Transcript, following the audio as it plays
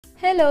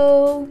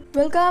Hello!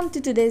 Welcome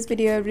to today's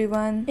video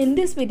everyone. In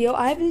this video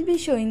I will be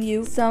showing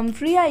you some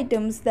free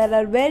items that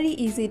are very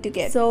easy to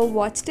get. So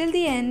watch till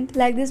the end.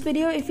 Like this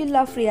video if you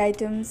love free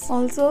items.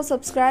 Also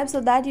subscribe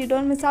so that you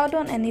don't miss out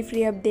on any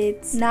free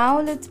updates.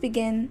 Now let's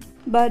begin.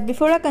 But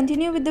before I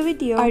continue with the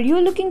video, are you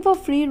looking for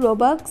free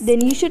Robux?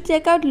 Then you should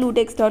check out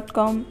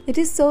blxewolf.com. It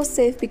is so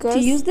safe because to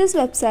use this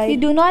website, you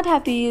do not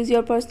have to use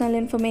your personal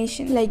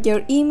information like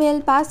your email,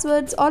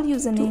 passwords or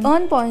username. To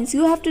earn points,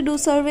 you have to do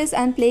surveys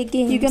and play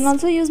games. You can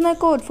also use my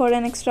code for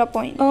an extra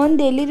point. Earn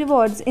daily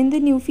rewards in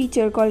the new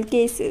feature called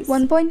cases.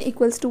 1 point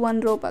equals to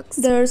 1 Robux.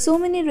 There are so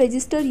many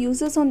registered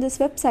users on this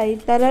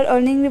website that are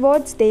earning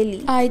rewards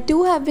daily. I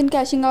too have been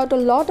cashing out a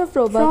lot of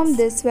Robux from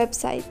this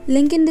website.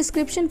 Link in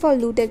description for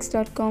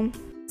blxewolf.com.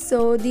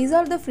 So these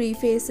are the free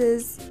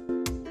faces.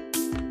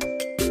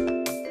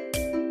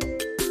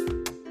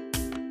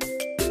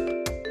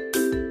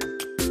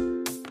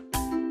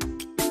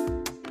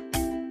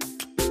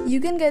 You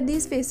can get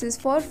these faces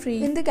for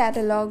free in the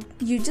catalog.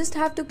 You just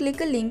have to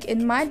click a link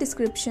in my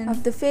description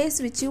of the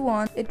face which you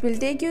want. It will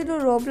take you to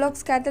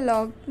Roblox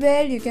catalog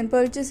where you can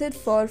purchase it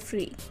for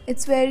free.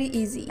 It's very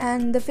easy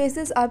and the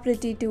faces are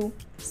pretty too.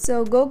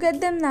 So go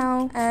get them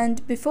now,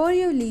 and before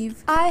you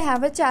leave, I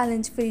have a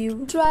challenge for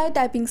you. Try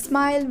typing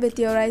smile with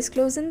your eyes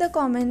closed in the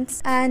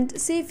comments and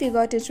see if you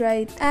got it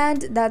right.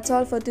 And that's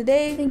all for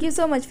today. Thank you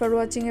so much for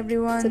watching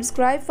everyone.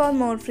 Subscribe for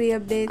more free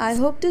updates. I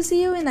hope to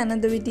see you in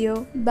another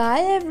video.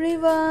 Bye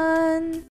everyone.